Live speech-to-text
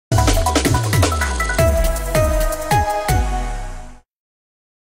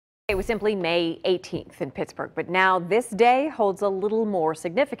It was simply May 18th in Pittsburgh, but now this day holds a little more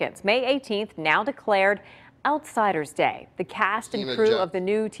significance. May 18th, now declared Outsiders Day. The cast and crew of the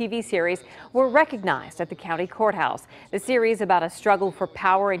new TV series were recognized at the county courthouse. The series, about a struggle for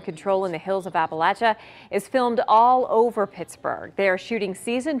power and control in the hills of Appalachia, is filmed all over Pittsburgh. They are shooting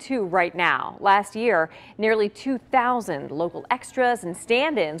season 2 right now. Last year, nearly 2,000 local extras and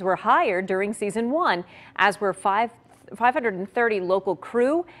stand-ins were hired during season 1, as were 530 local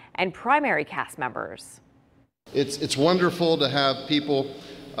crew and primary cast members. It's wonderful to have people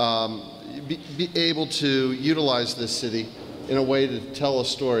be able to utilize this city in a way to tell a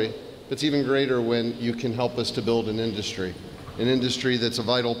story. It's even greater when you can help us to build an industry that's a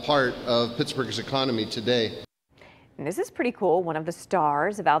vital part of Pittsburgh's economy today. And this is pretty cool. One of the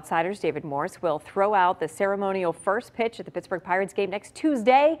stars of Outsiders, David Morse, will throw out the ceremonial first pitch at the Pittsburgh Pirates game next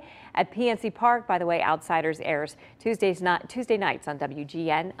Tuesday at PNC Park. By the way, Outsiders airs Tuesday nights on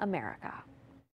WGN America.